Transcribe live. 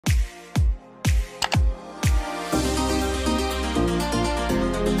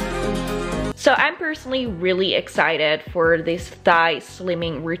So I'm personally really excited for this thigh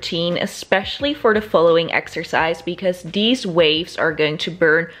slimming routine, especially for the following exercise, because these waves are going to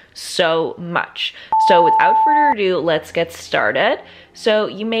burn so much. So without further ado, let's get started. So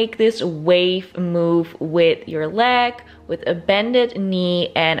you make this wave move with your leg, with a bended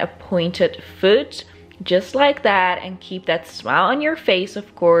knee and a pointed foot, just like that, and keep that smile on your face,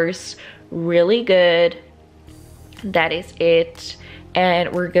 of course. Really good. That is it.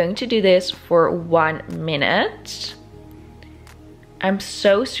 And we're going to do this for 1 minute. I'm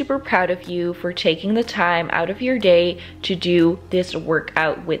so super proud of you for taking the time out of your day to do this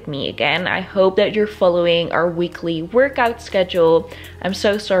workout with me again. I hope that you're following our weekly workout schedule. I'm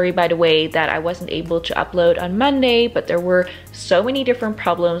so sorry, by the way, that I wasn't able to upload on Monday, but there were so many different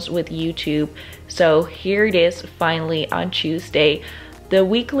problems with YouTube. So here it is finally on Tuesday. The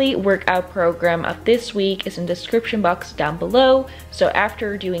weekly workout program of this week is in the description box down below. So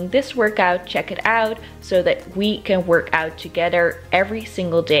after doing this workout, check it out so that we can work out together every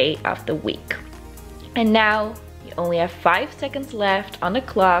single day of the week. And now you only have 5 seconds left on the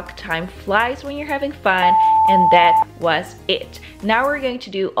clock. Time flies when you're having fun, and that was it. Now we're going to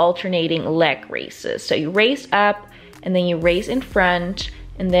do alternating leg raises. So you raise up and then you raise in front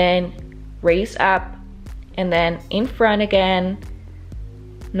and then raise up and then in front again.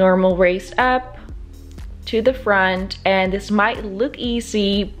 Normal raise up to the front, and this might look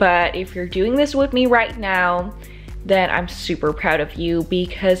easy, but if you're doing this with me right now, then I'm super proud of you,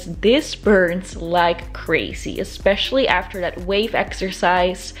 because this burns like crazy, especially after that wave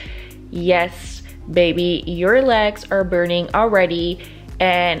exercise. Yes, baby, your legs are burning already,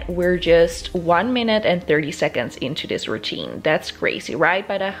 and we're just 1 minute and 30 seconds into this routine. That's crazy, right?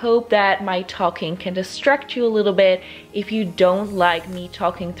 But I hope that my talking can distract you a little bit. If you don't like me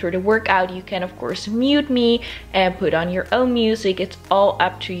talking through the workout, you can of course mute me and put on your own music. It's all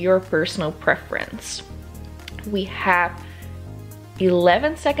up to your personal preference. We have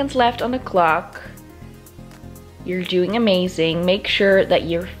 11 seconds left on the clock. You're doing amazing. Make sure that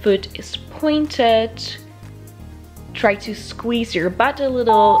your foot is pointed. Try to squeeze your butt a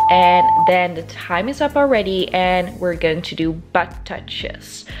little, and then the time is up already, and we're going to do butt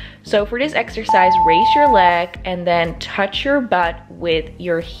touches. So for this exercise, raise your leg and then touch your butt with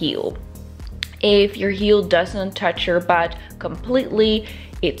your heel. If your heel doesn't touch your butt completely,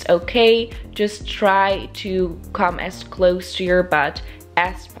 it's okay. Just try to come as close to your butt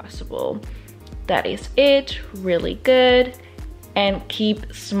as possible. That is it. Really good. And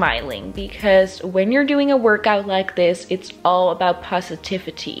keep smiling, because when you're doing a workout like this, it's all about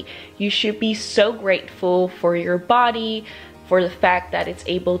positivity. You should be so grateful for your body, for the fact that it's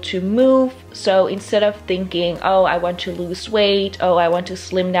able to move. So instead of thinking, oh, I want to lose weight, oh, I want to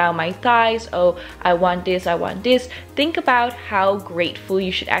slim down my thighs, oh, I want this, think about how grateful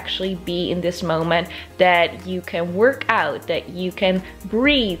you should actually be in this moment, that you can work out, that you can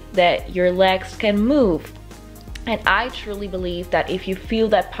breathe, that your legs can move. And I truly believe that if you feel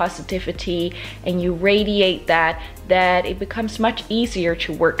that positivity and you radiate that it becomes much easier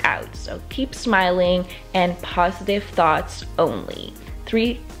to work out. So keep smiling and positive thoughts only.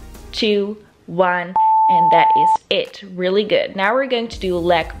 3, 2, 1, and that is it. Really good. Now we're going to do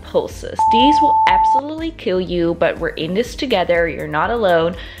leg pulses. These will absolutely kill you, but we're in this together. You're not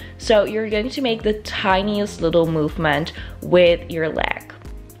alone. So you're going to make the tiniest little movement with your leg.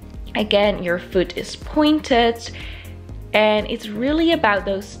 Again, your foot is pointed, and it's really about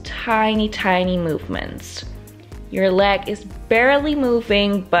those tiny, tiny movements. Your leg is barely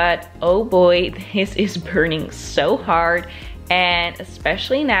moving, but oh boy, this is burning so hard. And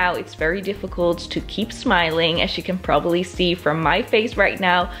especially now, it's very difficult to keep smiling, as you can probably see from my face right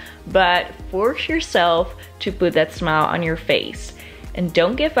now, but force yourself to put that smile on your face. And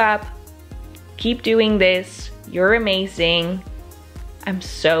don't give up. Keep doing this. You're amazing. I'm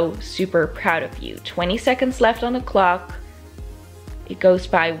so super proud of you. 20 seconds left on the clock. It goes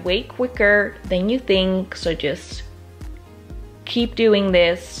by way quicker than you think, so just keep doing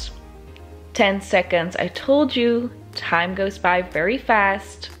this. 10 seconds. I told you, time goes by very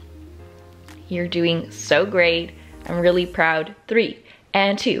fast. You're doing so great. I'm really proud. 3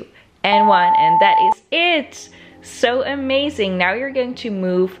 and 2 and 1, and that is it. So amazing. Now you're going to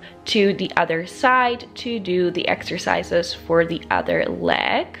move to the other side to do the exercises for the other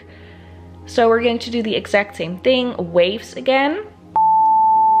leg. So we're going to do the exact same thing, waves again.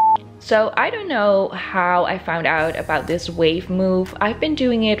 So I don't know how I found out about this wave move. I've been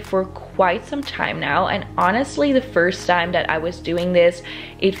doing it for quite some time now, and honestly the first time that I was doing this,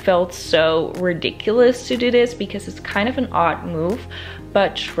 it felt so ridiculous to do this because it's kind of an odd move.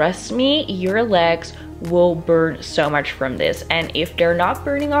 but trust me, your legs will burn so much from this. And if they're not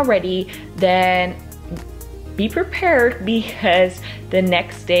burning already, then be prepared, because the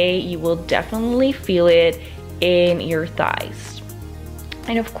next day you will definitely feel it in your thighs.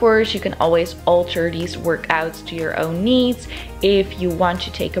 And of course, you can always alter these workouts to your own needs. If you want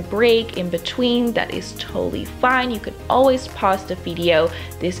to take a break in between, that is totally fine. You can always pause the video.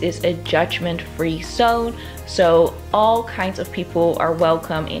 This is a judgment-free zone. So all kinds of people are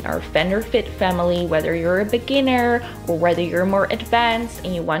welcome in our Vanderfit family, whether you're a beginner or whether you're more advanced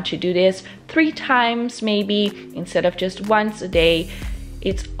and you want to do this 3 times maybe instead of just once a day.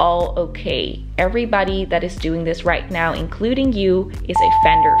 It's all okay. Everybody that is doing this right now, including you, is a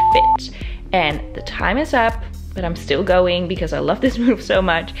Vanderfit. And the time is up, but I'm still going because I love this move so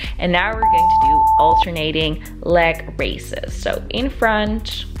much. And now we're going to do alternating leg raises. So in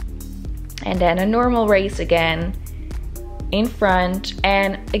front, and then a normal raise again, in front.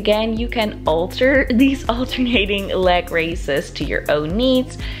 And again, you can alter these alternating leg raises to your own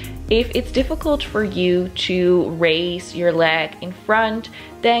needs. If it's difficult for you to raise your leg in front,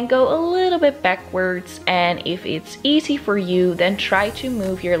 then go a little bit backwards. And if it's easy for you, then try to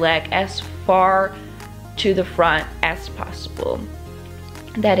move your leg as far to the front as possible.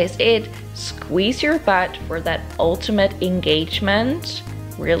 That is it. Squeeze your butt for that ultimate engagement.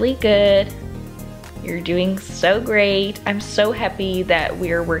 Really good. You're doing so great. I'm so happy that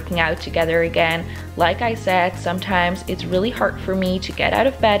we're working out together again. Like I said, sometimes it's really hard for me to get out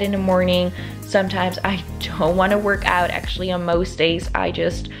of bed in the morning. Sometimes I don't want to work out. Actually, on most days, I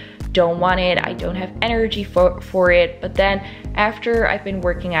just don't want it. I don't have energy for it. But then after I've been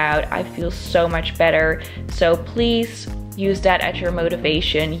working out, I feel so much better. So please use that as your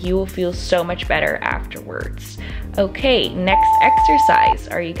motivation. You will feel so much better afterwards. Okay, next exercise.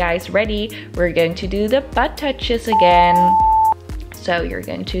 Are you guys ready? We're going to do the butt touches again. So you're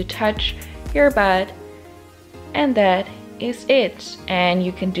going to touch your butt, and that is it. And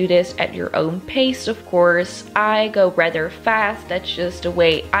you can do this at your own pace, of course. I go rather fast. That's just the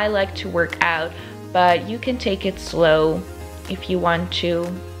way I like to work out, but you can take it slow if you want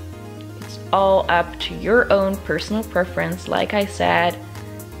to. It's all up to your own personal preference. Like I said,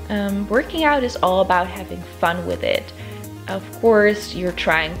 working out is all about having fun with it. Of course, you're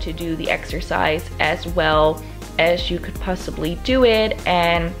trying to do the exercise as well as you could possibly do it,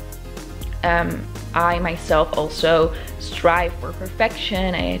 and I myself also strive for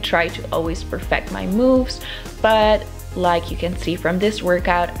perfection. I try to always perfect my moves, but like you can see from this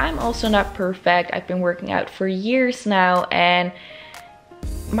workout, I'm also not perfect. I've been working out for years now, and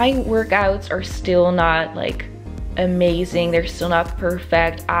my workouts are still not like amazing. They're still not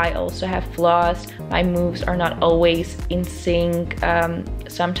perfect. I also have flaws. My moves are not always in sync.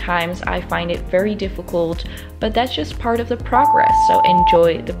 Sometimes I find it very difficult, but that's just part of the progress. So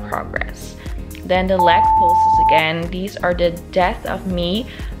enjoy the progress. Then the leg pulses again. These are the death of me.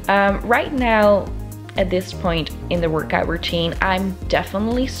 Right now, at this point in the workout routine, I'm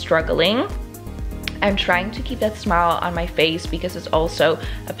definitely struggling. I'm trying to keep that smile on my face because it's also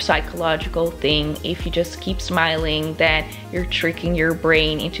a psychological thing. If you just keep smiling, then you're tricking your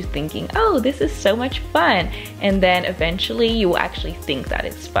brain into thinking, oh, this is so much fun. And then eventually you will actually think that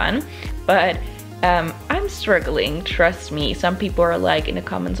it's fun. But I'm struggling, trust me. Some people are like in the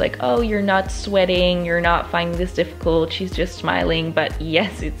comments like, oh, you're not sweating, you're not finding this difficult, she's just smiling. But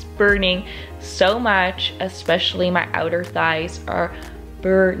yes, it's burning so much, especially my outer thighs are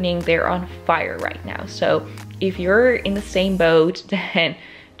burning. They're on fire right now. So if you're in the same boat, then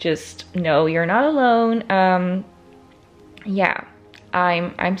just know you're not alone. Yeah,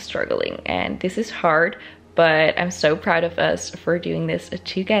 I'm struggling and this is hard, but I'm so proud of us for doing this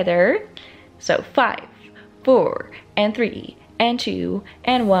together. So 5, 4, and 3, and 2,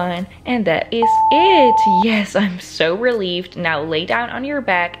 and 1, and that is it. Yes, I'm so relieved. Now lay down on your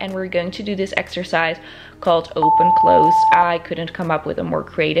back and we're going to do this exercise called open close. I couldn't come up with a more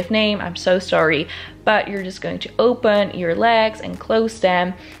creative name. I'm so sorry, but you're just going to open your legs and close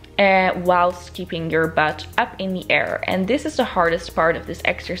them whilst keeping your butt up in the air. And this is the hardest part of this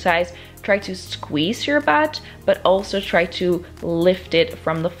exercise. Try to squeeze your butt, but also try to lift it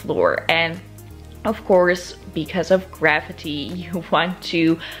from the floor. And of course, because of gravity, you want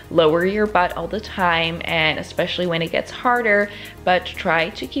to lower your butt all the time, and especially when it gets harder, but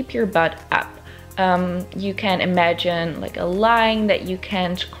try to keep your butt up. You can imagine like a line that you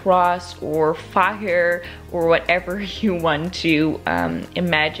can't cross, or fire, or whatever you want to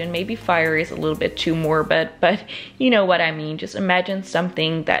imagine. Maybe fire is a little bit too morbid, but you know what I mean. Just imagine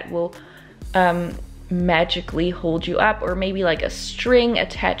something that will magically hold you up, or maybe like a string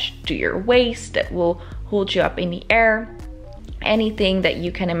attached to your waist that will hold you up in the air. anything that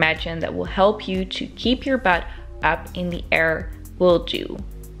you can imagine that will help you to keep your butt up in the air will do.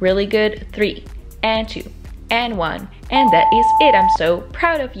 Really good. 3 and 2 and 1, and that is it. I'm so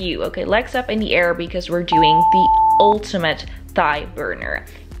proud of you. Okay, legs up in the air because we're doing the ultimate thigh burner.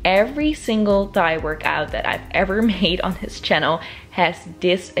 Every single thigh workout that I've ever made on this channel has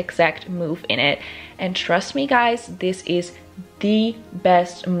this exact move in it, and trust me guys, this is the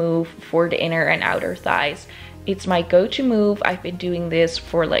best move for the inner and outer thighs. It's my go-to move. I've been doing this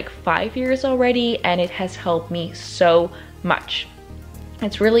for like 5 years already, and it has helped me so much.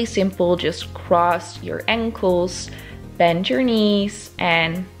 It's really simple. Just cross your ankles, bend your knees,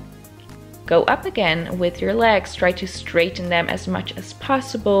 and go up again with your legs. Try to straighten them as much as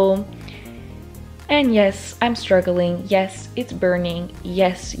possible. And yes, I'm struggling. Yes, it's burning.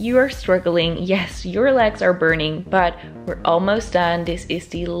 Yes, you are struggling. Yes, your legs are burning, but we're almost done. This is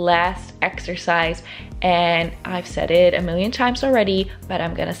the last exercise, and I've said it a million times already, but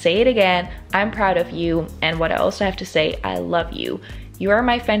I'm gonna say it again. I'm proud of you, and what I also have to say, I love you. You are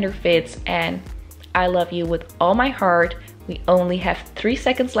my Vanderfits, and I love you with all my heart. We only have 3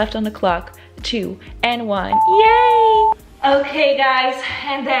 seconds left on the clock. 2 and 1. Yay! Okay guys,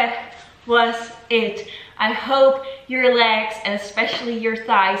 and that was it. I hope your legs and especially your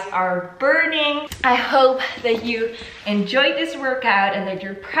thighs are burning. I hope that you enjoyed this workout and that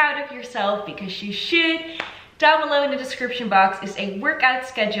you're proud of yourself, because you should. Down below in the description box is a workout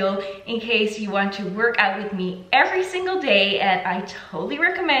schedule in case you want to work out with me every single day, and I totally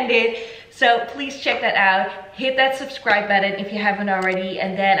recommend it. So please check that out. Hit that subscribe button if you haven't already,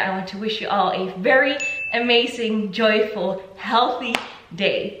 and then I want to wish you all a very amazing, joyful, healthy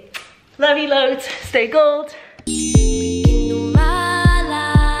day. Love you loads. Stay gold.